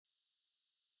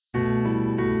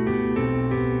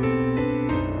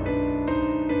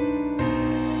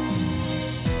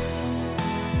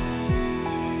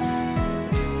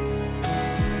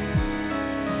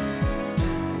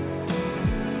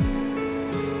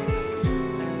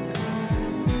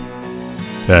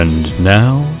And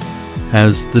now,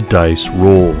 as the dice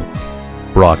roll,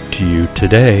 brought to you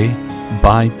today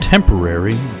by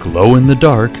temporary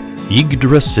glow-in-the-dark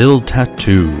Yggdrasil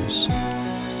tattoos.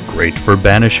 Great for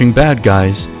banishing bad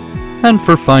guys, and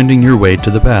for finding your way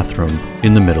to the bathroom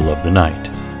in the middle of the night.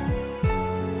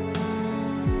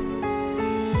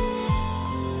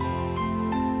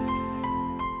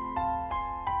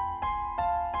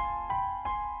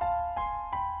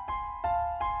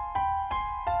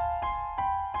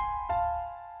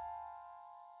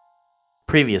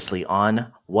 Previously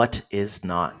on What Is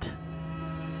Not.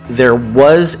 There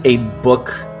was a book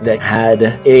that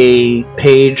had a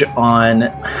page on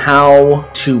how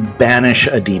to banish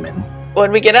a demon.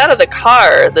 When we get out of the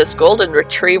car, this golden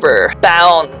retriever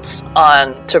bounds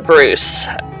on to Bruce.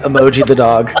 Emoji the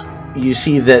dog. You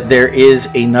see that there is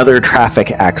another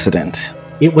traffic accident.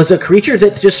 It was a creature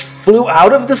that just flew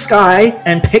out of the sky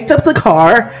and picked up the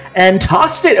car and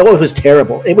tossed it. Oh, it was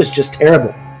terrible. It was just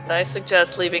terrible. I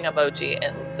suggest leaving Emoji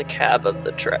in the cab of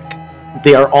the truck.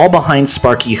 They are all behind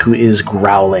Sparky, who is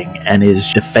growling and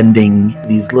is defending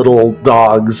these little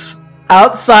dogs.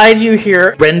 Outside you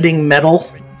hear rending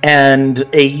metal and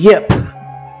a yip.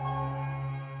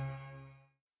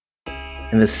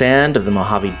 In the sand of the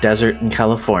Mojave Desert in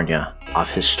California,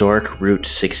 off historic Route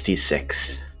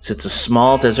 66, sits a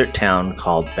small desert town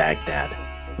called Baghdad.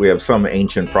 We have some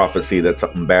ancient prophecy that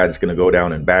something bad's going to go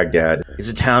down in Baghdad. It's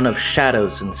a town of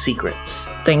shadows and secrets.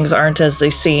 Things aren't as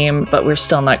they seem, but we're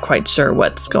still not quite sure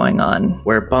what's going on.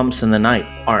 Where bumps in the night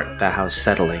aren't the house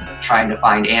settling. Trying to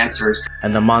find answers.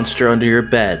 And the monster under your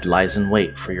bed lies in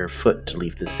wait for your foot to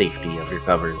leave the safety of your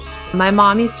covers. My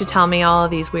mom used to tell me all of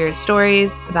these weird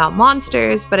stories about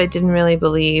monsters, but I didn't really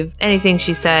believe anything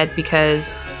she said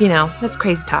because, that's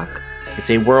crazy talk. It's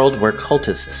a world where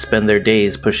cultists spend their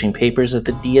days pushing papers at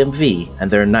the DMV and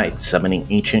their nights summoning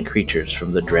ancient creatures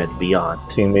from the dread beyond.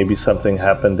 Seeing maybe something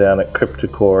happened down at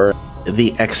Cryptocore.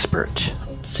 The expert.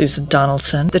 Susan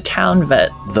Donaldson, the town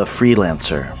vet. The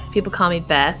freelancer. People call me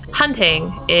Beth.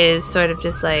 Hunting is sort of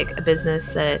just like a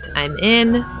business that I'm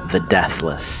in. The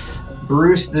deathless.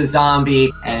 Bruce the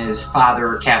zombie, and his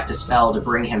father cast a spell to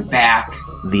bring him back.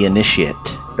 The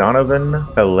initiate. Donovan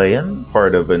Pelayan,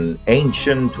 part of an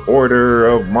ancient order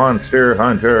of monster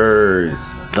hunters.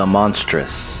 The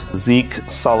monstrous. Zeke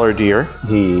Solardier.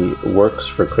 He works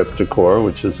for Cryptocore,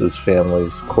 which is his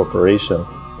family's corporation.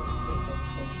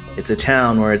 It's a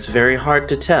town where it's very hard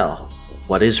to tell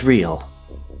what is real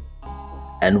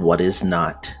and what is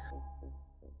not.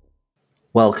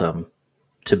 Welcome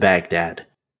to Baghdad.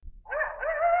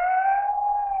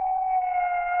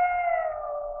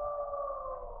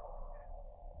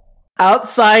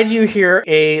 Outside you hear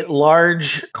a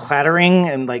large clattering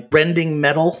and rending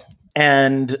metal,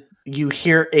 and you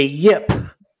hear a yip.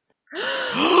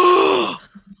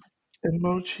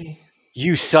 Emoji.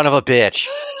 You son of a bitch.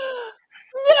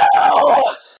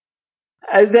 No!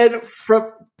 And then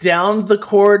from down the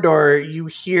corridor, you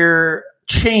hear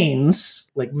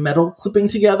chains, metal clipping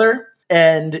together,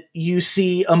 and you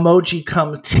see Emoji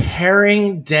come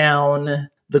tearing down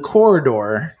the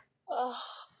corridor.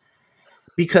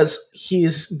 Because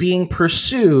he's being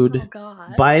pursued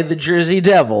by the Jersey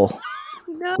Devil,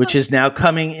 which is now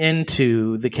coming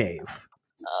into the cave.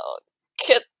 Oh,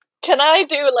 can I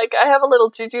do, I have a little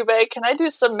juju bag, can I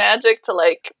do some magic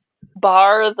to,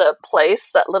 bar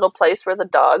that little place where the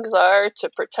dogs are to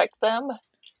protect them?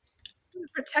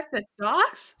 Protect the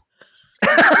dogs? We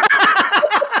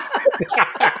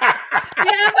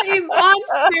have a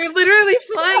monster literally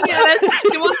flying at us.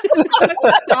 She wants to protect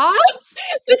the dogs?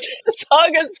 As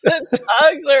long as the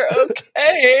dogs are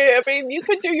okay. I mean, you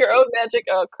could do your own magic.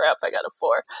 Oh, crap, I got a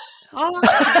 4. Oh.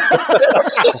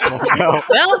 No.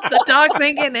 Well, the dogs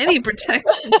ain't getting any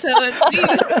protection, so it's me.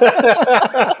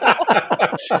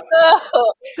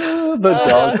 The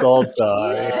dogs all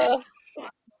die.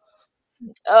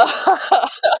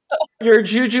 Your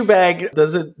juju bag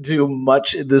doesn't do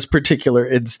much in this particular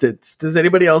instance. Does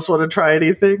anybody else want to try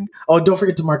anything? Oh, don't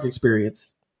forget to mark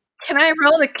experience. Can I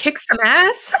roll to kick some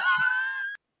ass?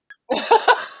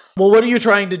 Well, what are you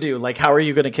trying to do? How are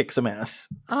you going to kick some ass?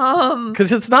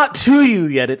 Because it's not to you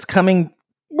yet. It's coming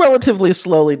relatively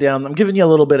slowly down. I'm giving you a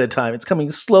little bit of time. It's coming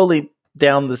slowly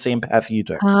down the same path you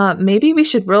took. Maybe we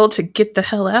should roll to get the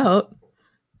hell out.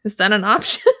 Is that an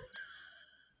option?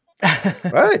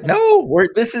 Right? No,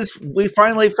 we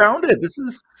finally found it.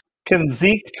 Can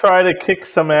Zeke try to kick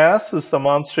some ass as the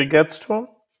monster gets to him?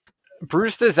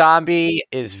 Bruce the zombie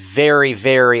is very,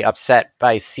 very upset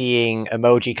by seeing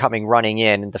Emoji coming running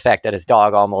in and the fact that his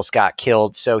dog almost got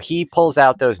killed. So he pulls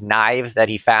out those knives that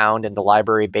he found in the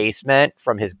library basement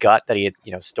from his gut that he had,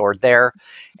 stored there.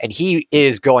 And he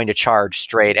is going to charge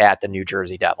straight at the New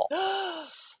Jersey Devil.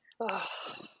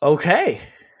 Okay.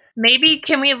 Maybe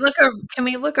can we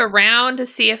look around to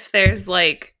see if there's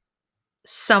like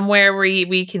somewhere where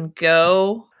we can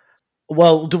go?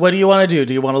 Well, what do you want to do?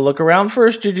 Do you want to look around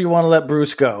first, or do you want to let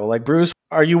Bruce go? Like, Bruce,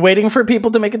 are you waiting for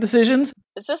people to make a decision?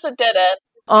 Is this a dead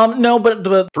end? No, but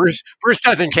Bruce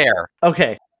doesn't care.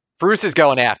 Okay. Bruce is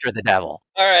going after the devil.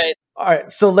 All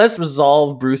right. So let's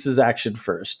resolve Bruce's action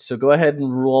first. So go ahead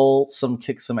and roll some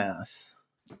kick some ass.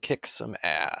 Kick some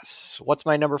ass. What's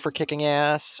my number for kicking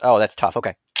ass? Oh, that's tough.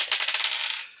 Okay.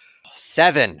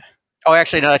 7. Oh,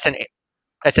 actually, no, that's an 8.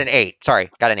 That's an 8. Sorry,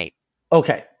 got an 8.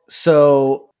 Okay.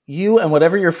 So you and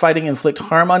whatever you're fighting inflict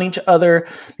harm on each other.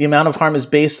 The amount of harm is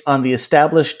based on the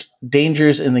established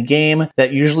dangers in the game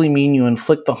that usually mean you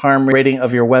inflict the harm rating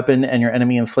of your weapon and your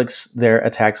enemy inflicts their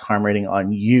attack's harm rating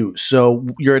on you. So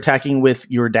you're attacking with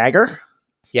your dagger?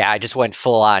 Yeah, I just went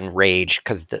full on rage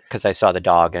because I saw the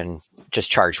dog and just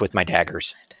charged with my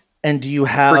daggers. And do you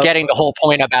have... Forgetting the whole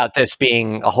point about this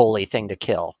being a holy thing to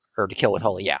kill, or to kill with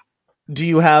holy, yeah. Do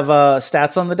you have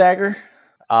stats on the dagger?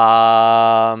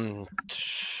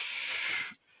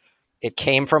 It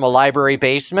came from a library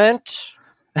basement.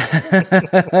 I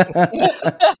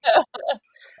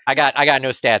got no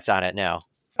stats on it, no.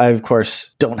 I, of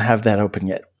course, don't have that open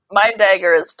yet. My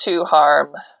dagger is 2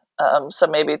 harm, so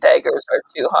maybe daggers are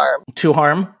 2 harm. 2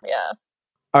 harm? Yeah.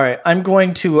 All right, I'm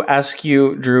going to ask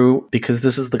you, Drew, because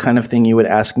this is the kind of thing you would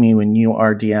ask me when you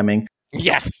are DMing.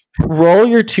 Yes. Roll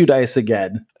your 2 dice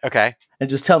again. Okay. And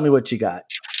just tell me what you got.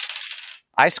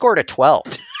 I scored a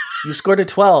 12. You scored a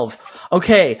 12.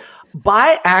 Okay.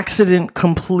 By accident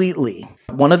completely,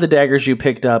 one of the daggers you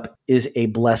picked up is a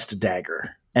blessed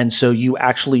dagger. And so you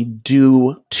actually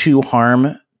do 2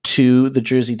 harm to the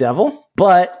Jersey Devil.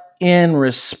 But in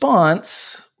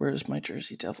response, where's my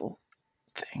Jersey Devil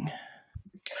thing?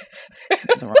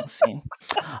 The wrong scene.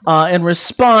 In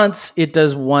response, it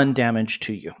does 1 damage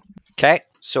to you. Okay.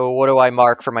 So what do I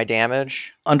mark for my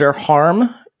damage? Under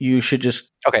harm, you should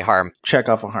just harm. Check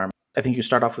off a harm. I think you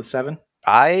start off with 7.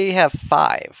 I have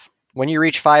 5. When you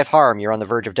reach 5 harm, you're on the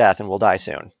verge of death and will die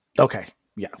soon. Okay.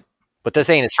 Yeah. But this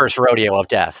ain't his first rodeo of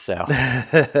death, so.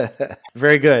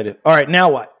 Very good. All right,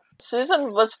 now what?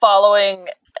 Susan was following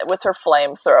with her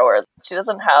flamethrower. She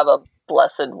doesn't have a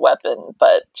blessed weapon,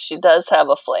 but she does have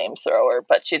a flamethrower,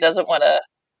 but she doesn't want to...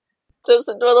 Will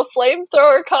the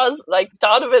flamethrower cause,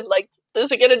 Donovan,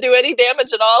 is it going to do any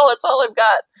damage at all? That's all I've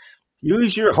got.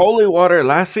 Use your holy water,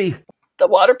 lassie. The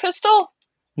water pistol?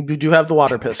 You do have the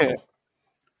water pistol.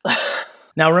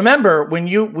 Now remember, when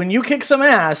you kick some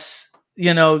ass,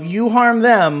 you harm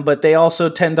them, but they also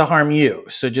tend to harm you.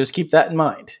 So just keep that in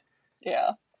mind.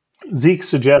 Yeah. Zeke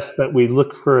suggests that we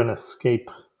look for an escape.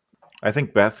 I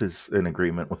think Beth is in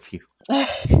agreement with you.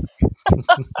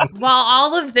 While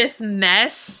all of this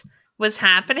mess was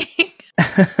happening,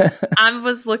 I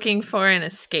was looking for an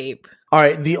escape. All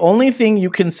right. The only thing you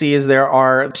can see is there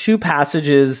are 2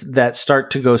 passages that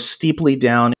start to go steeply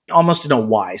down, almost in a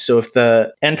Y. So if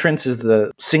the entrance is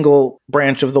the single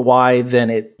branch of the Y,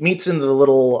 then it meets in the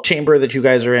little chamber that you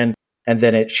guys are in, and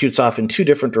then it shoots off in 2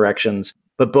 different directions.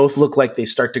 But both look like they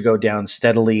start to go down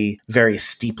steadily, very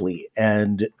steeply.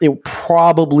 And it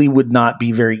probably would not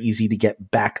be very easy to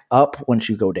get back up once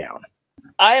you go down.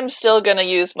 I am still going to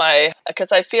use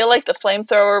because I feel like the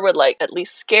flamethrower would at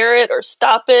least scare it or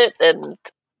stop it. And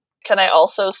can I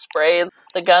also spray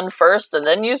the gun first and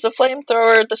then use the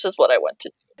flamethrower? This is what I want to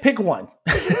do. Pick one.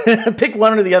 Pick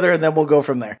one or the other, and then we'll go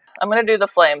from there. I'm going to do the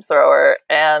flamethrower,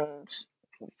 and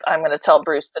I'm going to tell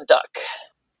Bruce to duck.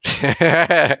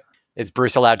 Is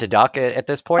Bruce allowed to duck at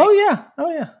this point? Oh,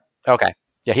 yeah. Okay.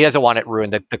 Yeah, he doesn't want it ruin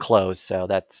the clothes, so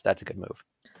that's a good move.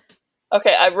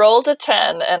 Okay, I rolled a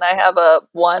 10, and I have a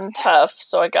 1 tough,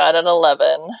 so I got an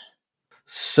 11.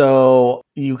 So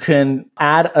you can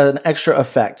add an extra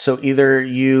effect. So either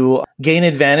you gain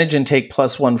advantage and take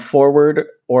 +1 forward,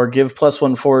 or give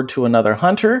 +1 forward to another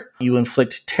hunter. You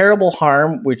inflict terrible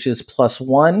harm, which is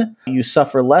 +1. You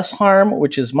suffer less harm,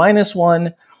 which is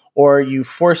 -1, or you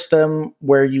force them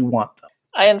where you want them.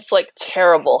 I inflict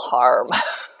terrible harm.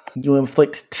 You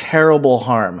inflict terrible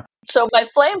harm. So my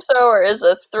flamethrower is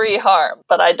a 3 harm,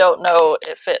 but I don't know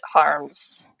if it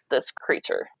harms this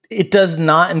creature. It does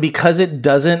not, and because it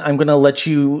doesn't, I'm going to let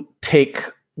you take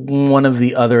one of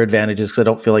the other advantages because I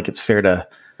don't feel like it's fair to,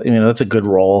 that's a good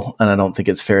roll, and I don't think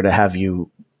it's fair to have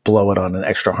you blow it on an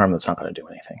extra harm that's not going to do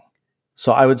anything.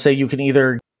 So I would say you can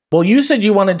either Well, you said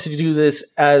you wanted to do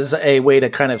this as a way to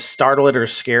kind of startle it or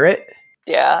scare it.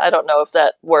 Yeah, I don't know if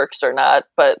that works or not,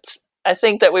 but I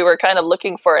think that we were kind of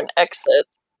looking for an exit.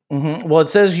 Mm-hmm. Well, it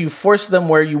says you force them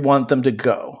where you want them to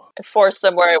go. I force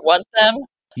them where I want them.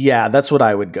 Yeah, that's what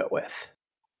I would go with.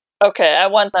 Okay, I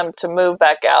want them to move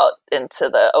back out into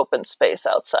the open space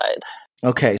outside.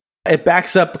 Okay. It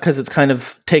backs up because it's kind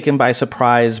of taken by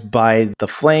surprise by the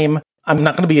flame. I'm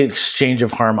not going to be an exchange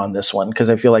of harm on this one because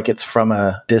I feel like it's from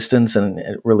a distance and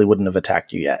it really wouldn't have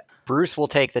attacked you yet. Bruce will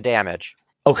take the damage.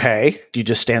 Okay. Do you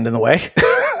just stand in the way?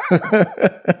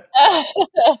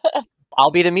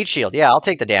 I'll be the meat shield. Yeah, I'll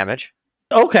take the damage.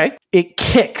 Okay. It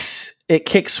kicks. It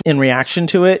kicks in reaction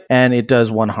to it, and it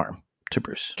does 1 harm to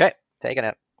Bruce. Okay, taking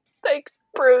it. Thanks,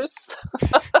 Bruce.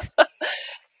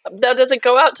 Now, does it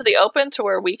go out to the open to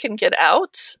where we can get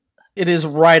out? It is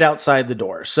right outside the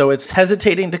door. So it's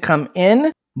hesitating to come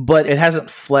in, but it hasn't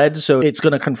fled, so it's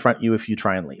going to confront you if you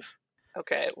try and leave.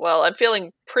 Okay, well, I'm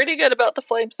feeling pretty good about the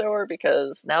flamethrower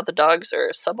because now the dogs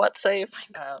are somewhat safe.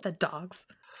 The dogs.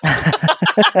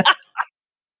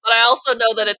 But I also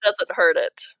know that it doesn't hurt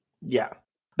it. Yeah.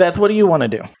 Beth, what do you want to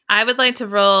do? I would like to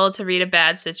roll to read a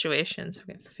bad situation so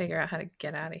we can figure out how to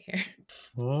get out of here.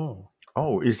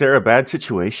 Oh, is there a bad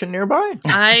situation nearby?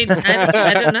 I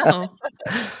don't know.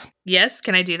 Yes,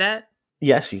 can I do that?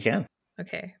 Yes, you can.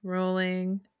 Okay,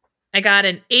 rolling. I got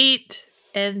an 8,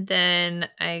 and then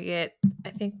I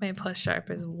think my plus sharp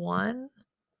is 1.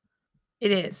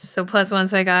 It is. So +1,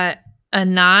 so I got a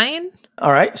 9.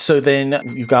 All right, so then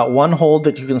you've got 1 hold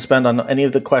that you can spend on any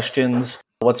of the questions.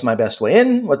 What's my best way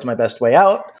in? What's my best way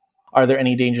out? Are there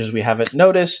any dangers we haven't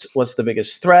noticed? What's the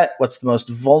biggest threat? What's the most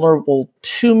vulnerable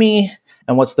to me?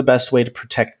 And what's the best way to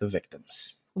protect the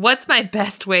victims? What's my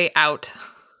best way out?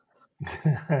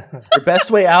 Your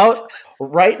best way out?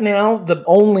 Right now, the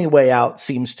only way out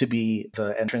seems to be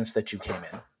the entrance that you came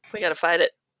in. We gotta fight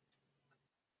it.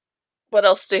 What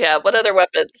else do you have? What other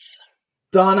weapons?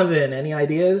 Donovan, any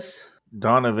ideas?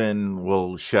 Donovan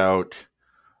will shout,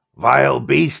 "Vile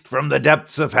beast from the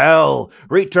depths of hell,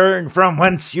 return from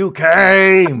whence you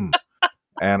came!"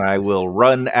 And I will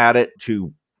run at it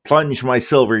to plunge my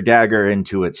silver dagger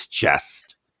into its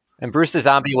chest. And Bruce the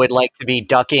Zombie would like to be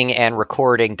ducking and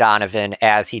recording Donovan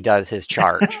as he does his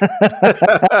charge.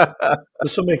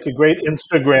 This will make a great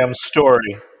Instagram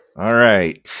story. All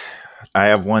right. I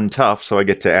have 1 tough, so I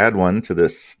get to add 1 to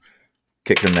this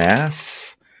kick in the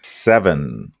ass.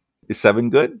 7. Is 7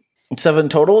 good? 7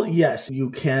 total? Yes. You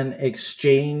can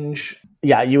exchange...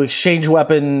 Yeah, you exchange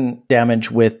weapon damage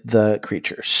with the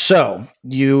creature. So,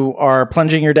 you are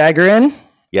plunging your dagger in?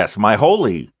 Yes, my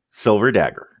holy silver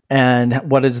dagger. And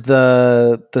what is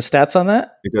the stats on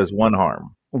that? It does 1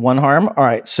 harm. 1 harm? All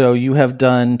right, so you have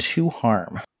done 2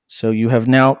 harm. So you have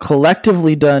now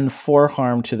collectively done 4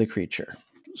 harm to the creature.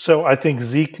 So I think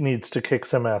Zeke needs to kick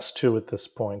some ass too at this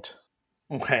point.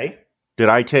 Okay. Did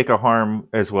I take a harm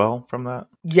as well from that?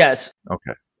 Yes.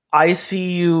 Okay. I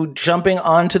see you jumping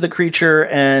onto the creature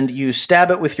and you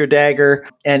stab it with your dagger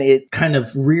and it kind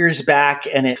of rears back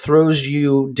and it throws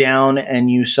you down and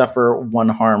you suffer 1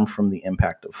 harm from the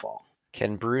impact of fall.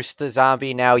 Can Bruce the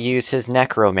Zombie now use his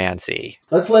necromancy?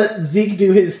 Let's let Zeke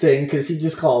do his thing because he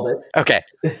just called it. Okay.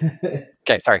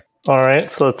 Okay, sorry. All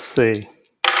right, so let's see.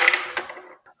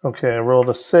 Okay, I rolled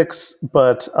a 6,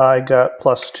 but I got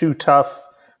 +2 tough,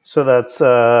 so that's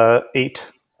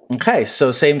 8. Okay,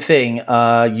 so same thing.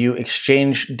 You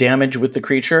exchange damage with the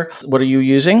creature. What are you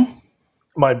using?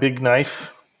 My big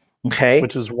knife. Okay.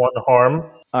 Which is 1 harm.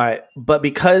 All right. But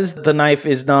because the knife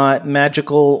is not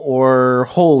magical or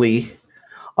holy,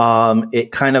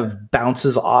 it kind of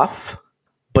bounces off,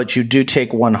 but you do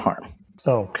take 1 harm.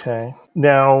 Okay.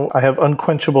 Now I have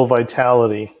unquenchable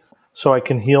vitality, so I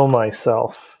can heal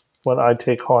myself when I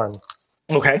take harm.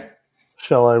 Okay.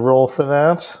 Shall I roll for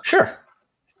that? Sure.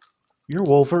 You're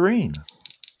Wolverine.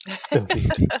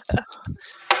 Indeed.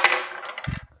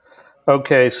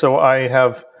 Okay, so I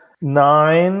have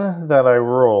 9 that I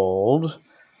rolled.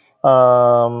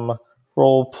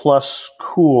 Roll plus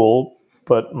cool,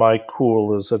 but my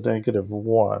cool is a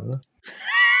 -1.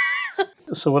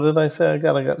 So what did I say? I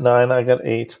got 9, I got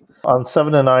 8. On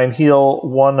 7 and 9, heal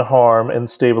 1 harm and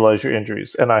stabilize your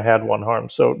injuries. And I had 1 harm,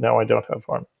 so now I don't have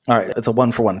harm. All right, it's a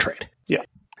 1-for-1 trade. Yeah.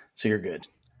 So you're good.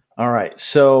 All right,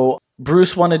 so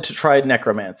Bruce wanted to try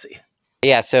necromancy.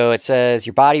 Yeah, so it says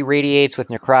your body radiates with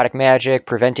necrotic magic,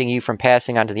 preventing you from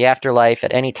passing on to the afterlife.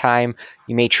 At any time,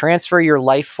 you may transfer your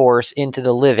life force into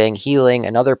the living, healing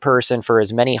another person for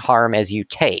as many harm as you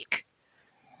take.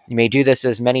 You may do this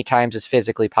as many times as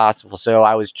physically possible. So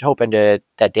I was hoping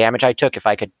that damage I took, if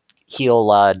I could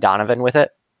heal Donovan with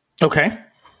it. Okay.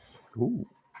 Ooh.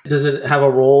 Does it have a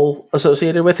roll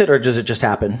associated with it, or does it just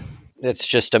happen? It's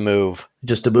just a move.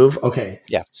 Just a move? Okay.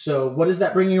 Yeah. So what does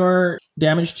that bring your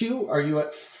damage to? Are you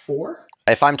at 4?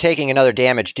 If I'm taking another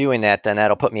damage doing that, then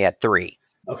that'll put me at 3.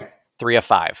 Okay. 3 of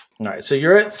 5. All right. So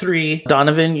you're at 3.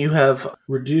 Donovan, you have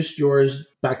reduced yours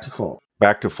back to full.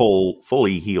 Back to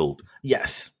fully healed.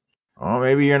 Yes. Oh,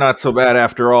 maybe you're not so bad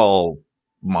after all,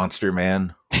 Monster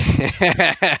Man.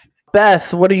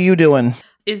 Beth, what are you doing?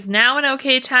 Is now an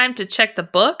okay time to check the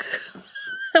book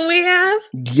that we have?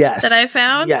 Yes. That I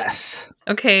found? Yes.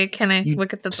 Okay, can I You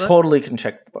look at the book? Totally can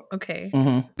check the book. Okay.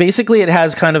 Basically, it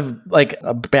has kind of like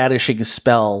a banishing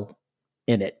spell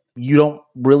in it. You don't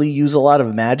really use a lot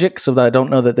of magic, so I don't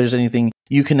know that there's anything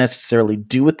you can necessarily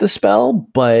do with the spell,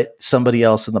 but somebody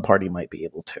else in the party might be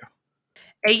able to.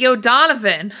 Hey, yo,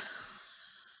 Donovan.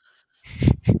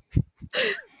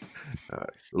 A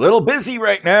little busy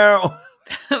right now.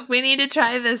 We need to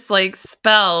try this like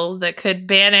spell that could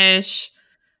banish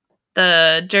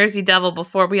the Jersey Devil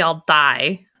before we all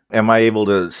die. Am I able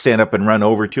to stand up and run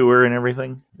over to her and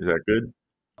everything? Is that good?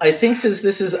 I think since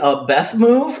this is a Beth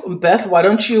move, Beth, why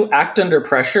don't you act under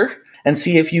pressure and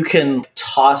see if you can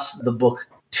toss the book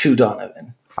to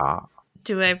Donovan?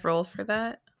 Do I roll for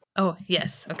that? Oh,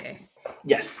 yes. Okay.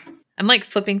 Yes. I'm like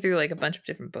flipping through like a bunch of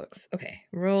different books. Okay.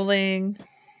 Rolling.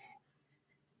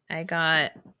 I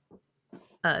got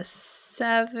a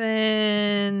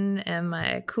 7 and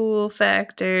my cool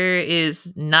factor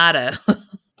is nada.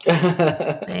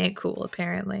 I ain't cool,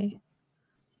 apparently.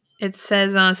 It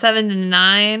says on 7 to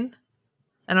 9.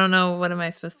 I don't know. What am I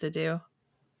supposed to do?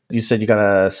 You said you got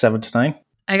a 7 to 9?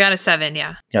 I got a 7,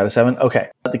 yeah. You got a 7? Okay.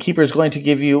 The keeper is going to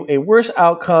give you a worse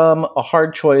outcome, a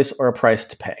hard choice, or a price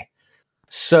to pay.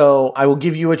 So I will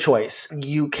give you a choice.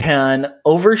 You can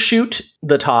overshoot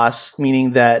the toss,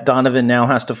 meaning that Donovan now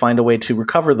has to find a way to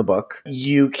recover the book.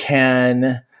 You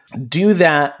can do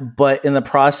that, but in the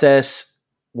process,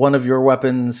 one of your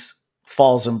weapons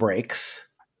falls and breaks.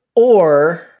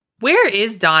 Or... Where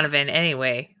is Donovan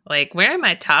anyway? Like, where am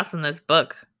I tossing this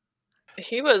book?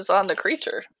 He was on the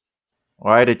creature.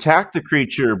 Well, I'd attacked the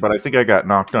creature, but I think I got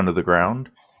knocked onto the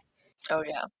ground. Oh,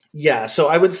 yeah. Yeah, so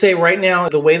I would say right now,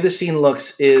 the way the scene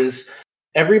looks is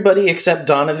everybody except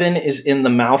Donovan is in the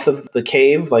mouth of the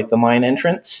cave, like the mine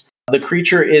entrance. The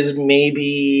creature is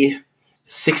maybe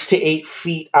 6 to 8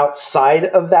 feet outside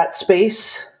of that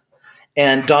space.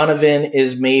 And Donovan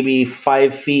is maybe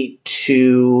 5 feet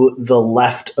to the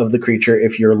left of the creature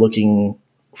if you're looking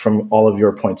from all of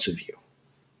your points of view.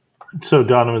 So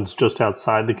Donovan's just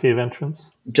outside the cave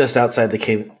entrance? Just outside the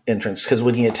cave entrance, because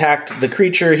when he attacked the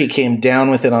creature, he came down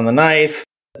with it on the knife.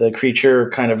 The creature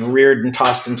kind of reared and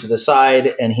tossed him to the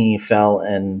side, and he fell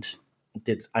and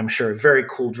did, I'm sure, a very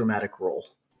cool dramatic roll.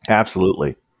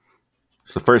 Absolutely.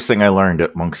 It's the first thing I learned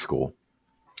at monk school.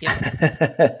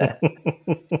 Yep.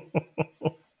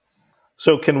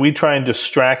 So can we try and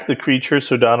distract the creature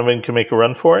so Donovan can make a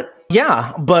run for it?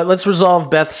 Yeah, but let's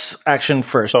resolve Beth's action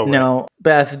first. Oh, right. Now,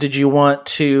 Beth, did you want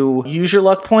to use your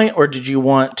luck point, or did you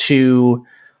want to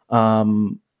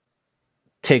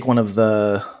take one of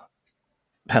the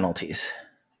penalties?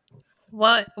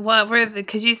 What were the...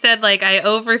 Because you said, like, I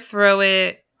overthrow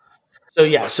it. So,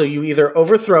 yeah, so you either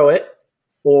overthrow it,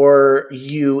 or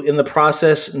you, in the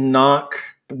process, knock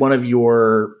one of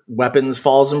your weapons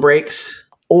falls and breaks,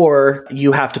 or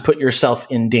you have to put yourself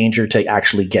in danger to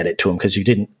actually get it to him because you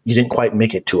didn't quite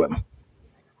make it to him.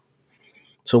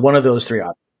 So one of those 3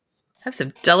 options. I have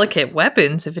some delicate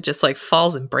weapons if it just like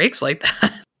falls and breaks like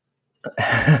that.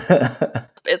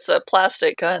 It's a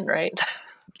plastic gun, right?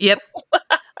 Yep.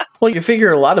 Well, you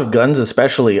figure a lot of guns,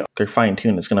 especially they're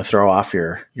fine-tuned, it's going to throw off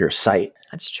your sight.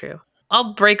 That's true.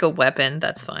 I'll break a weapon.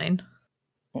 That's fine.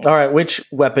 All right, which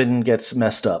weapon gets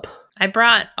messed up? I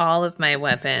brought all of my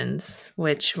weapons,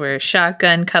 which were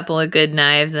shotgun, couple of good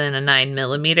knives, and a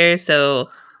 9mm.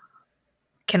 So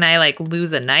can I like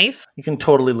lose a knife? You can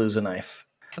totally lose a knife.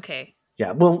 Okay.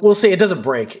 Yeah, we'll say it doesn't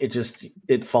break.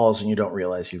 It falls and you don't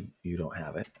realize you don't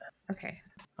have it. Okay.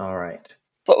 All right.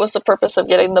 What was the purpose of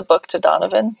getting the book to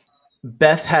Donovan?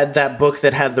 Beth had that book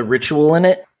that had the ritual in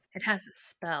it. It has a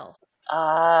spell.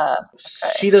 Ah,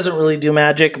 okay. She doesn't really do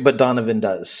magic, but Donovan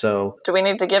does. So Do we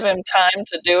need to give him time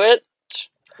to do it?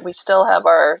 We still have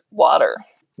our water.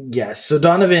 yes. So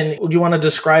Donovan, do you want to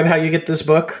describe how you get this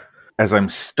book? As I'm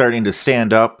starting to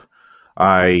stand up,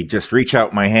 I just reach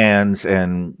out my hands,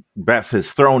 and Beth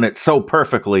has thrown it so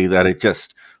perfectly that it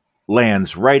just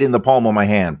lands right in the palm of my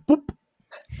hand. Boop.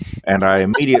 And I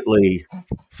immediately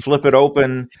flip it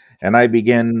open, and I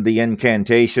begin the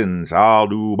incantations.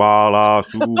 Alu bala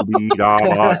subi da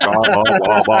ba da ba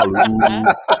ba ba lu.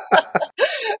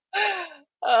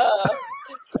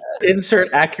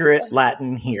 Insert accurate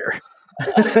Latin here.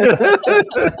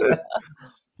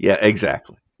 Yeah,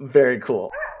 exactly. Very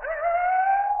cool.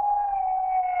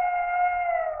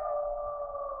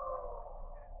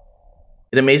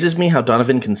 It amazes me how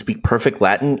Donovan can speak perfect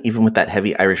Latin even with that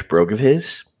heavy Irish brogue of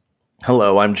his.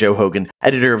 Hello, I'm Joe Hogan,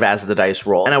 editor of As the Dice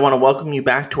Roll, and I want to welcome you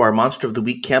back to our Monster of the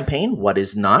Week campaign, What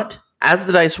Is Not? As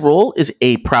the Dice Roll is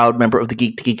a proud member of the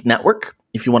Geek to Geek Network.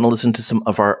 If you want to listen to some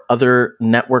of our other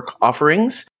network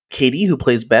offerings, Katie, who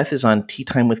plays Beth, is on Tea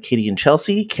Time with Katie and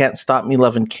Chelsea, Can't Stop Me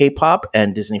Lovin' K-Pop,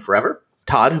 and Disney Forever.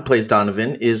 Todd, who plays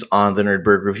Donovan, is on the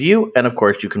Nerdberg Review, and of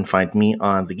course you can find me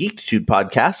on the Geektitude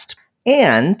podcast.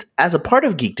 And as a part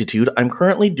of Geektitude, I'm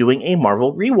currently doing a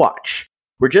Marvel rewatch.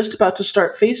 We're just about to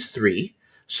start Phase 3,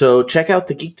 so check out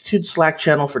the Geektitude Slack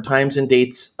channel for times and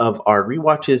dates of our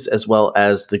rewatches as well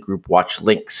as the group watch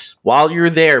links. While you're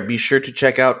there, be sure to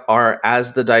check out our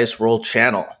As the Dice Roll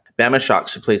channel. Bama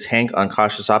Shocks, who plays Hank on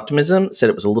Cautious Optimism, said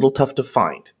it was a little tough to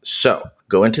find. So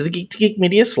go into the Geek to Geek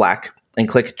Media Slack and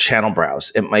click Channel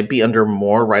Browse. It might be under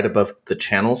More right above the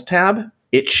Channels tab.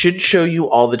 It should show you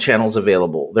all the channels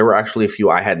available. There were actually a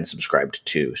few I hadn't subscribed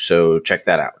to, so check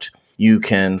that out. You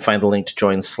can find the link to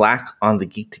join Slack on the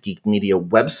Geek to Geek Media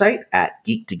website at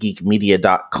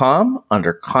geektogeekmedia.com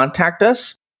under Contact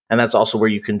Us, and that's also where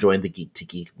you can join the Geek to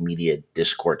Geek Media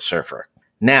Discord server.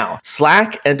 Now,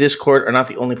 Slack and Discord are not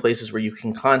the only places where you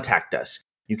can contact us.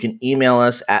 You can email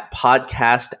us at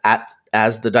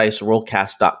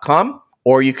podcast@asthedicerollcast.com,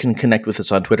 or you can connect with us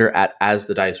on Twitter at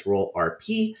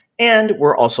asthedicerollrp, and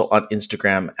we're also on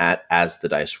Instagram at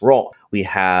asthediceroll. We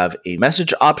have a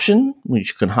message option, which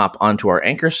you can hop onto our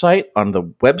anchor site on the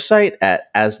website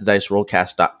at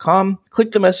asthedicerollcast.com.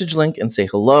 Click the message link and say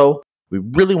hello. We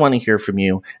really want to hear from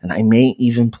you, and I may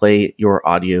even play your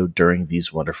audio during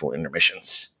these wonderful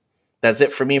intermissions. That's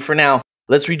it for me for now.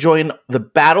 Let's rejoin the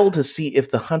battle to see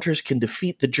if the hunters can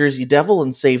defeat the Jersey Devil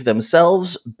and save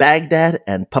themselves, Baghdad,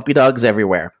 and puppy dogs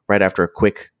everywhere, right after a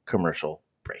quick commercial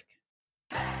break.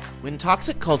 When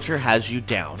toxic culture has you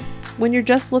down, when you're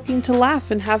just looking to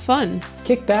laugh and have fun,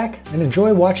 kick back and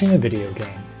enjoy watching a video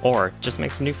game, or just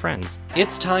make some new friends,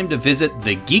 it's time to visit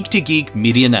the Geek to Geek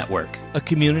Media Network, a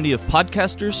community of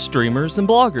podcasters, streamers, and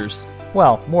bloggers.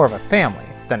 Well, more of a family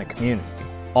than a community.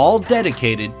 All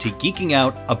dedicated to geeking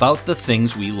out about the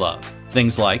things we love.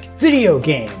 Things like video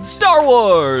games, Star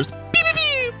Wars,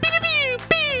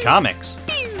 comics,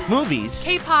 movies,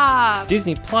 K-pop,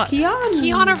 Disney Plus,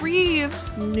 Keanu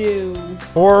Reeves, new,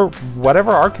 or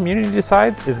whatever our community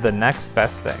decides is the next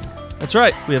best thing. That's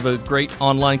right. We have a great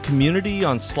online community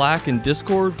on Slack and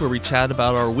Discord where we chat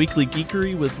about our weekly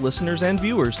geekery with listeners and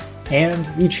viewers.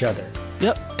 And each other.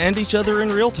 Yep, and each other in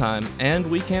real time, and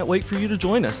we can't wait for you to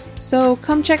join us. So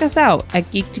come check us out at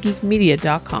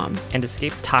geektogeekmedia.com. And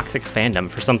escape toxic fandom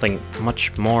for something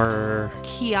much more...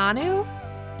 Keanu?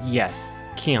 Yes,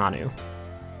 Keanu.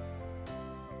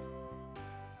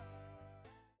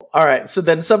 All right, so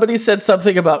then somebody said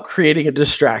something about creating a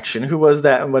distraction. Who was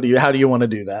that, and how do you want to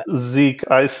do that? Zeke,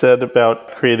 I said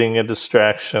about creating a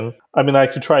distraction. I mean, I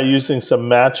could try using some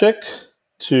magic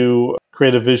to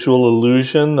create a visual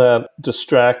illusion that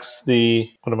distracts the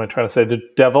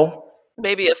devil.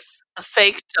 Maybe a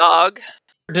fake dog.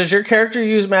 Does your character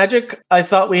use magic? I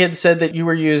thought we had said that you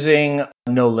were using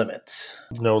No Limits.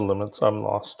 No Limits, I'm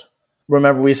lost.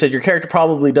 Remember, we said your character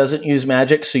probably doesn't use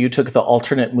magic, so you took the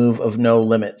alternate move of No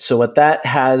Limit. So what that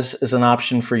has as an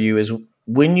option for you is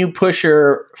when you push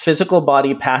your physical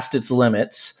body past its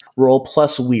limits, roll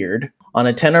plus weird. On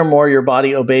a 10 or more, your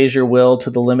body obeys your will to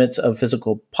the limits of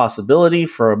physical possibility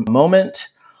for a moment.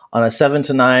 On a 7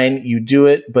 to 9, you do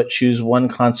it, but choose one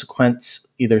consequence.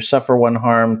 Either suffer one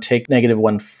harm, take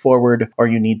 -1 forward, or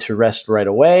you need to rest right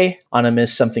away. On a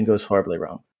miss, something goes horribly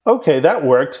wrong. Okay, that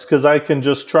works, because I can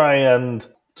just try and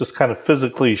just kind of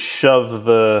physically shove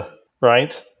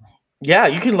right? Yeah,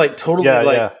 you can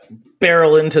totally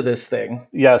barrel into this thing.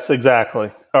 Yes,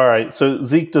 exactly. All right, so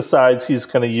Zeke decides he's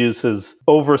going to use his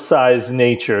oversized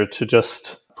nature to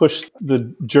just push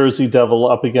the Jersey Devil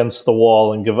up against the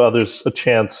wall and give others a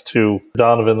chance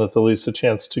Donovan at the least, a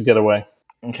chance to get away.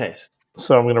 Okay.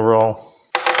 So I'm going to roll.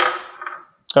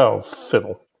 Oh,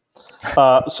 fiddle.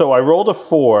 So I rolled a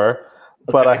 4,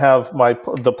 but I have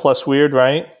the plus weird,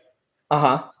 right?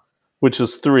 Uh-huh. Which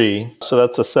is 3, so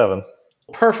that's a 7.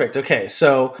 Perfect. Okay,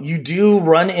 so you do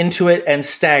run into it and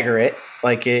stagger it,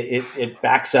 it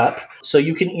backs up. So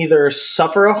you can either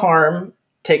suffer a harm,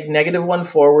 take -1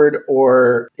 forward,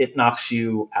 or it knocks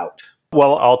you out.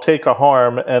 Well, I'll take a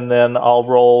harm, and then I'll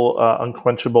roll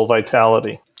Unquenchable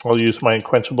Vitality. I'll use my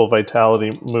Unquenchable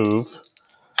Vitality move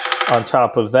on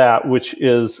top of that, which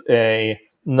is a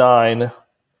 9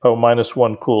 Oh,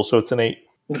 -1. Cool. So it's an 8.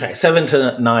 Okay, 7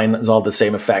 to 9 is all the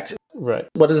same effect. Right.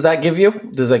 What does that give you?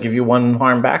 Does that give you 1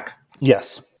 harm back?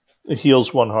 Yes. It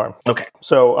heals 1 harm. Okay.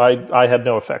 So I had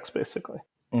no effects, basically.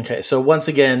 Okay, so once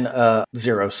again,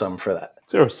 0 sum for that.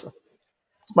 0 sum.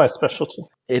 It's my specialty.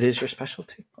 It is your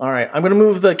specialty. All right, I'm going to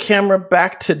move the camera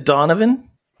back to Donovan.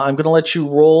 I'm going to let you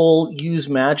roll use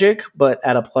magic, but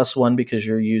at a +1 because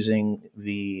you're using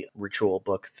the ritual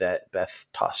book that Beth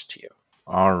tossed to you.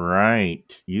 All right.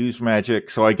 Use magic.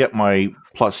 So I get my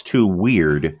 +2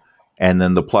 weird, and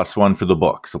then the +1 for the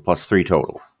book. So +3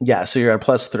 total. Yeah, so you're at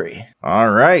 +3.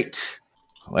 All right.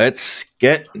 Let's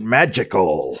get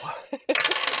magical.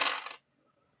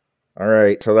 All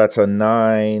right. So that's a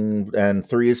 9, and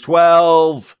 3 is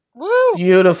 12. Woo!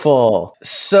 Beautiful.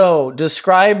 So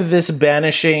describe this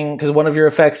banishing, because one of your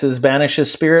effects is banish a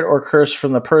spirit or curse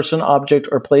from the person, object,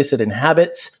 or place it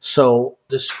inhabits. So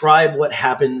describe what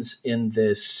happens in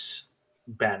this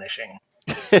banishing.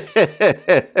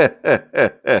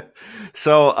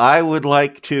 So I would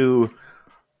like to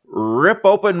rip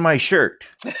open my shirt,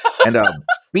 and a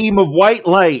beam of white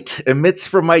light emits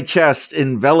from my chest,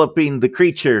 enveloping the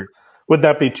creature. Would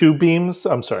that be 2 beams?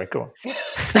 I'm sorry, go on.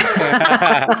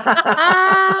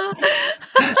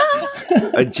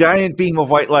 A giant beam of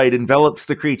white light envelops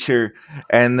the creature,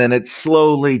 and then it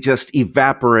slowly just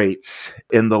evaporates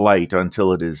in the light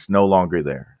until it is no longer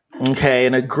there. Okay,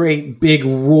 and a great big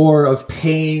roar of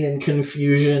pain and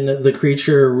confusion, the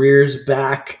creature rears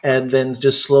back and then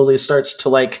just slowly starts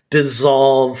to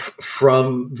dissolve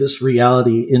from this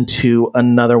reality into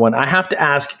another one. I have to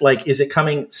ask, is it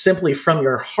coming simply from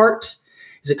your heart?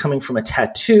 Is it coming from a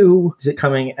tattoo? Is it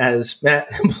coming, as Matt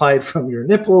implied, from your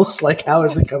nipples? How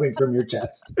is it coming from your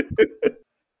chest?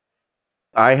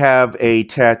 I have a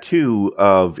tattoo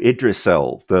of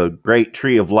Yggdrasil, the great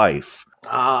tree of life.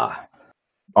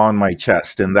 On my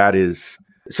chest, and that is...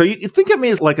 So you think of me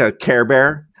as like a Care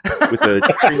Bear with a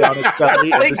tree on its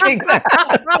belly?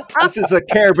 This is a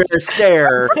Care Bear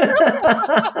stare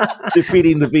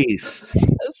defeating the beast.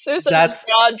 Susan's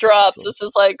jaw drops. This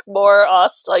is more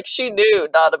awesome. She knew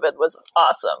Donovan was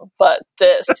awesome, but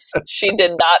this she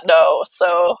did not know,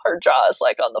 so her jaw is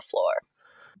on the floor.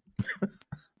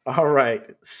 All right.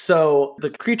 So the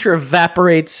creature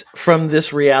evaporates from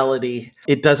this reality.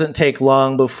 It doesn't take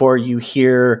long before you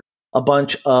hear a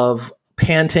bunch of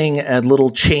panting and little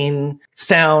chain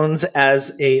sounds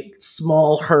as a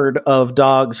small herd of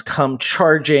dogs come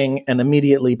charging and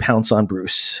immediately pounce on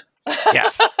Bruce.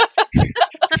 Yes.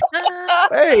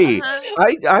 Hey,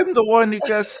 I'm the one who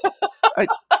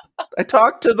I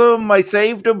talked to them. I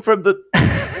saved them from the...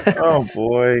 Oh,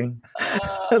 boy.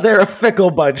 They're a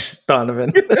fickle bunch,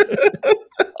 Donovan.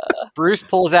 Bruce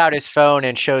pulls out his phone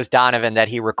and shows Donovan that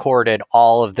he recorded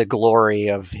all of the glory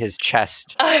of his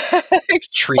chest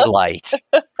tree light.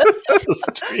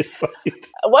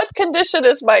 What condition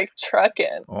is my truck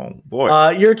in? Oh, boy.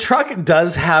 Your truck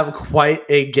does have quite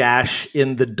a gash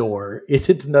in the door.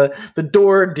 The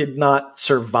door did not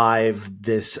survive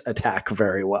this attack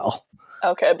very well.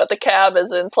 Okay, but the cab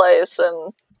is in place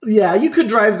and... Yeah, you could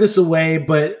drive this away,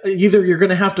 but either you're going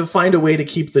to have to find a way to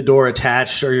keep the door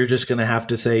attached, or you're just going to have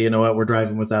to say, you know what, we're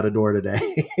driving without a door today.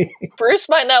 Bruce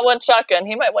might not want shotgun.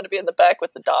 He might want to be in the back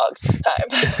with the dogs this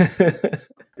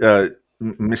time.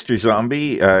 Mr.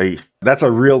 Zombie, that's a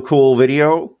real cool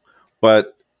video,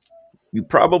 but you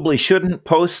probably shouldn't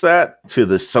post that to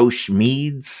the social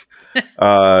meds,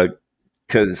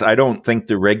 because I don't think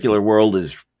the regular world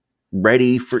is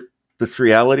ready for this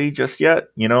reality just yet.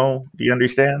 Do you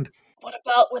understand? What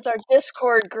about with our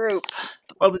Discord group?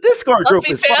 Well, the Discord group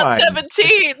Fluffy is Fan fine.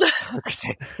 17.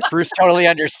 Bruce totally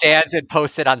understands and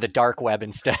posts it on the dark web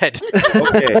instead.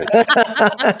 Okay.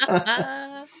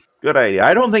 Good idea.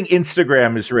 I don't think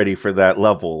Instagram is ready for that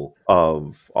level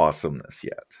of awesomeness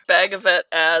yet. Bagavet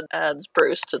adds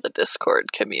Bruce to the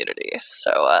Discord community,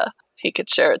 so he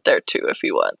could share it there too if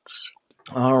he wants.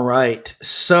 All right.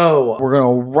 So we're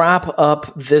going to wrap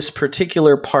up this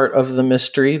particular part of the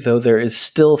mystery, though there is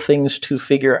still things to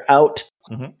figure out.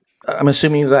 Mm-hmm. I'm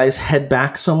assuming you guys head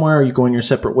back somewhere. Are you going your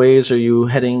separate ways? Are you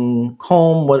heading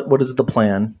home? What is the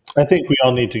plan? I think we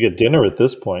all need to get dinner at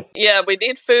this point. Yeah, we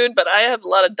need food, but I have a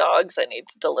lot of dogs I need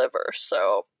to deliver,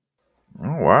 so...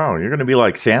 Oh, wow. You're going to be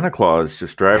like Santa Claus,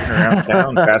 just driving around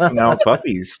town, passing out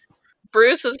puppies.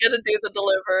 Bruce is going to do the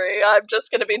delivery. I'm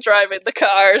just going to be driving the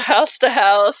car house to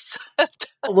house.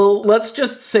 Well, let's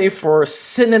just say for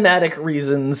cinematic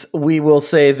reasons, we will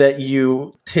say that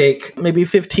you take maybe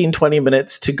 15, 20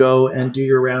 minutes to go and do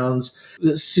your rounds.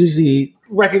 Susie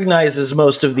recognizes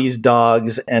most of these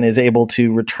dogs and is able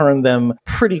to return them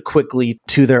pretty quickly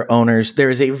to their owners. There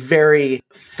is a very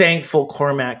thankful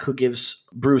Cormac who gives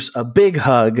Bruce a big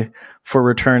hug for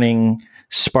returning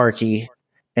Sparky.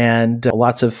 And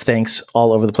lots of thanks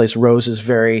all over the place. Rose is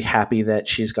very happy that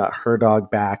she's got her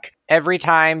dog back. Every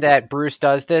time that Bruce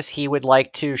does this, he would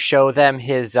like to show them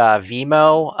his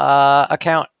Vimo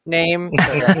account name.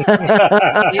 So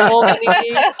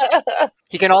that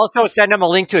he can also send them a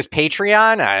link to his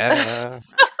Patreon. I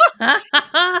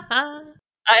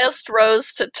asked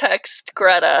Rose to text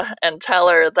Greta and tell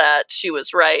her that she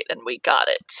was right and we got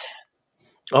it.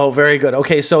 Oh, very good.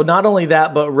 Okay, so not only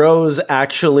that, but Rose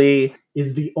actually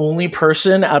is the only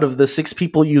person out of the 6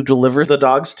 people you deliver the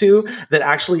dogs to that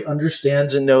actually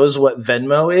understands and knows what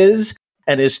Venmo is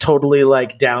and is totally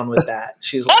like down with that.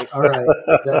 She's like, all right,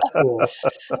 that's cool.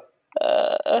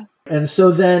 And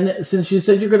so then, since you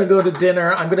said you're going to go to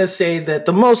dinner, I'm going to say that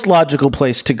the most logical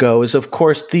place to go is, of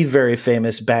course, the very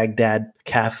famous Baghdad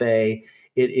Cafe.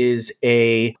 It is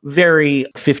a very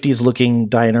 50s looking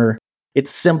diner.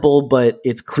 It's simple, but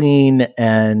it's clean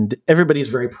and everybody's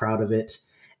very proud of it.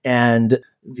 And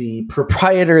the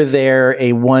proprietor there,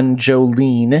 a one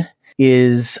Jolene,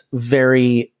 is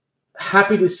very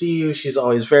happy to see you. She's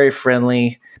always very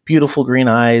friendly, beautiful green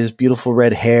eyes, beautiful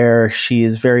red hair. She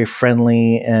is very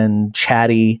friendly and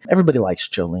chatty. Everybody likes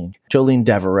Jolene. Jolene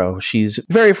Devereaux. She's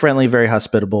very friendly, very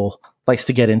hospitable, likes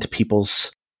to get into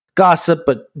people's gossip,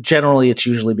 but generally it's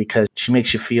usually because she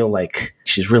makes you feel like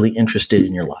she's really interested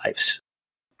in your lives.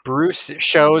 Bruce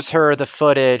shows her the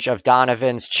footage of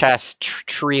Donovan's chest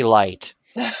tree light.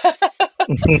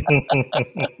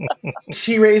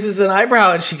 She raises an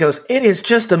eyebrow and she goes, "It is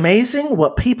just amazing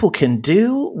what people can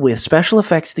do with special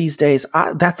effects these days.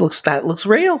 That looks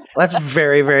real. That's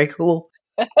very, very cool."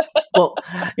 Well,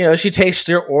 she takes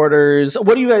your orders.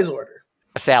 What do you guys order?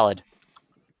 A salad.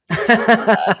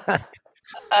 I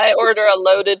order a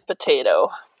loaded potato.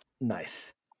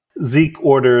 Nice. Zeke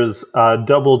orders a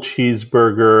double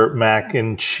cheeseburger, mac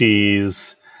and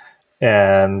cheese,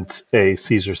 and a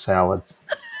Caesar salad.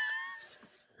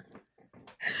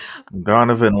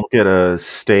 Donovan will get a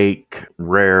steak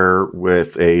rare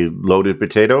with a loaded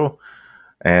potato,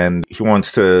 and he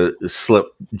wants to slip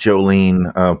Jolene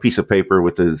a piece of paper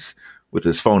with his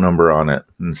phone number on it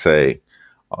and say,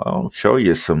 "I'll show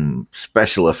you some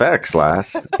special effects,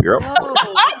 lass. You're up for it."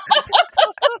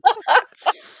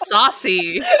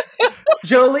 Saucy.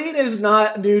 Jolene is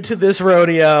not new to this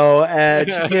rodeo, and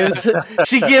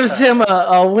she gives him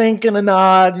a wink and a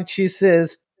nod, and she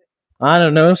says, "I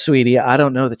don't know, sweetie. I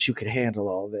don't know that you could handle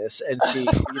all this." And she,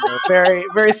 very,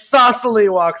 very saucily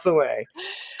walks away.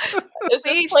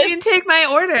 See, she didn't take my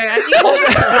order. I'm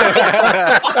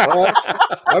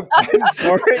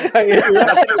sorry.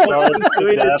 I was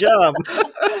doing a job.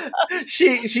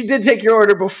 She did take your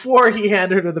order before he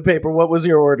handed her the paper. What was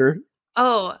your order?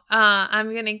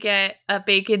 I'm going to get a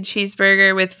bacon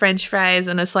cheeseburger with French fries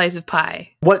and a slice of pie.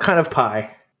 What kind of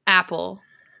pie? Apple.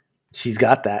 She's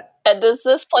got that. And does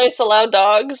this place allow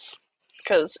dogs?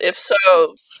 Because if so,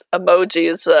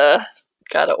 Emoji's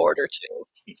got to order too.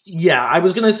 Yeah, I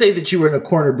was going to say that you were in a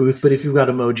corner booth, but if you've got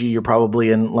Emoji, you're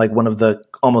probably in like one of the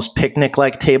almost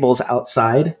picnic-like tables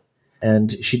outside.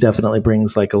 And she definitely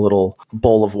brings like a little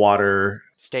bowl of water.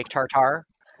 Steak tartare.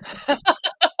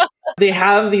 They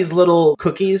have these little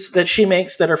cookies that she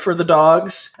makes that are for the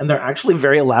dogs, and they're actually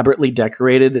very elaborately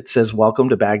decorated. It says "Welcome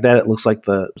to Baghdad." It looks like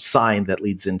the sign that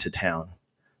leads into town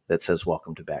that says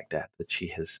 "Welcome to Baghdad" that she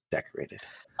has decorated.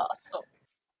 Awesome.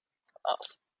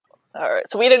 All right,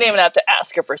 so we didn't even have to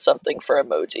ask her for something for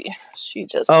Emoji. She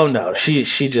just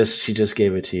she just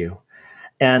gave it to you,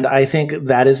 and I think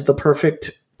that is the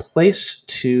perfect place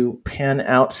to pan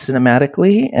out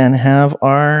cinematically and have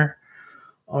our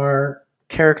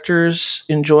characters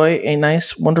enjoy a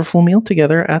nice, wonderful meal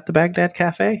together at the Baghdad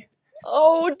Cafe.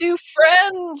 Oh, new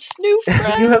friends!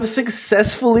 You have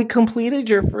successfully completed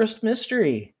your first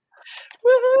mystery.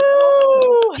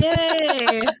 Woohoo!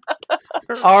 Yay!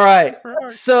 All right,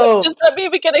 so does that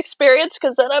mean we get experience?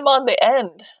 Because then I'm on the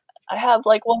end. I have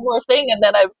like one more thing, and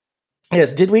then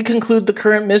Yes. Did we conclude the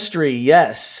current mystery?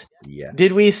 Yes. Yeah.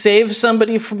 Did we save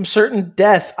somebody from certain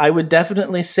death? I would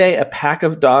definitely say a pack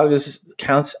of dogs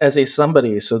counts as a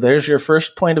somebody. So there's your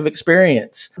first point of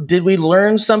experience. Did we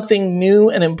learn something new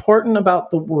and important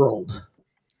about the world?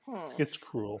 It's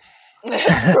cruel.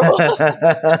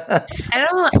 I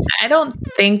don't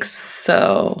think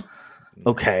so.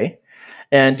 Okay.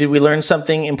 And did we learn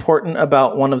something important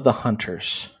about one of the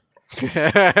hunters?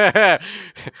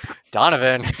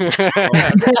 Donovan.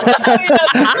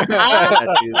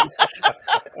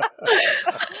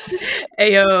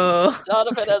 Ayo.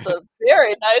 Donovan has a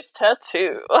very nice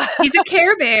tattoo. He's a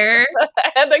Care Bear.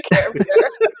 And a Care Bear.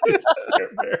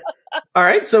 All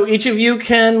right, so each of you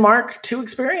can mark 2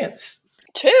 experience.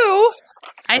 2?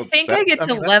 I think I get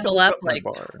to level up like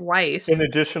twice. In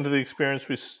addition to the experience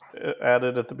we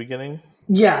added at the beginning?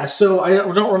 Yeah, so I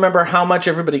don't remember how much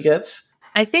everybody gets.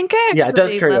 I think I Yeah, it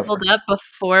does actually carry leveled up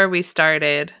before we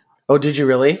started. Oh, did you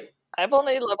really? I've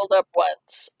only leveled up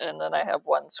once, and then I have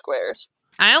 1 squares.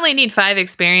 I only need 5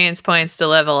 experience points to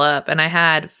level up, and I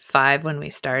had 5 when we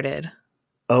started.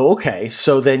 Oh, okay.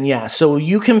 So then, yeah. So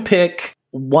you can pick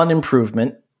 1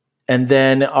 improvement, and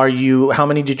then how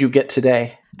many did you get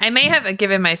today? I may have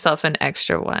given myself an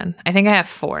extra 1. I think I have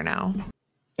 4 now.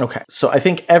 Okay. So I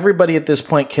think everybody at this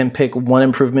point can pick 1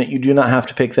 improvement. You do not have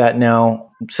to pick that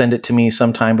now. Send it to me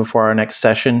sometime before our next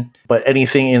session. But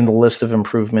anything in the list of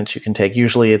improvements you can take.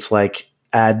 Usually it's like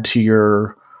add to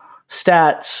your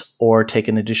stats or take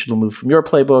an additional move from your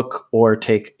playbook or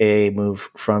take a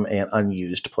move from an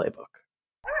unused playbook.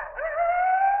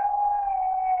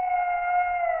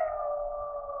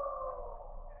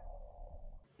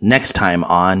 Next time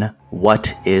on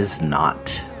What Is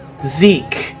Not.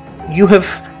 Zeke, you have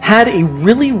had a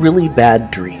really, really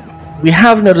bad dream. We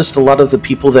have noticed a lot of the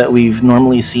people that we've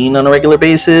normally seen on a regular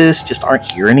basis just aren't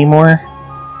here anymore.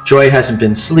 Joy hasn't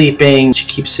been sleeping. She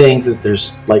keeps saying that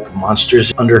there's like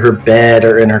monsters under her bed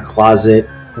or in her closet.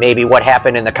 Maybe what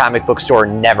happened in the comic book store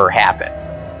never happened.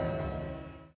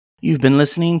 You've been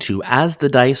listening to As the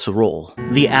Dice Roll.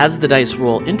 The As the Dice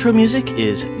Roll intro music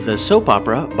is The Soap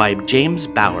Opera by James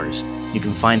Bowers. You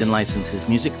can find and license his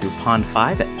music through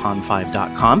Pond5 at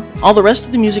pond5.com. All the rest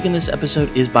of the music in this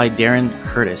episode is by Darren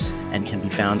Curtis and can be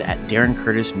found at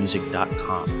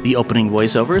darrencurtismusic.com. The opening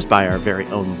voiceover is by our very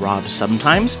own Rob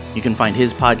Sometimes. You can find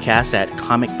his podcast at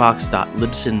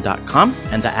comicbox.libsyn.com.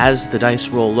 And the As the Dice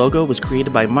Roll logo was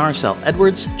created by Marcel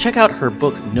Edwards. Check out her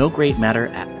book No Great Matter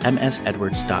at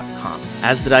msedwards.com.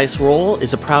 As the Dice Roll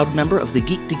is a proud member of the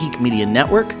Geek to Geek Media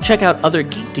Network. Check out other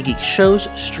Geek to Geek shows,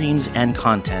 streams, and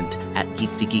content at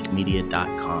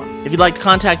geektogeekmedia.com. If you'd like to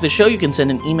contact the show, you can send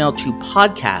an email to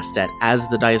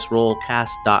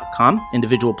podcast@asthedicerollcast.com.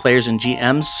 Individual players and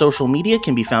GMs' social media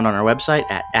can be found on our website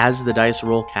at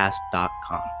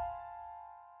asthedicerollcast.com.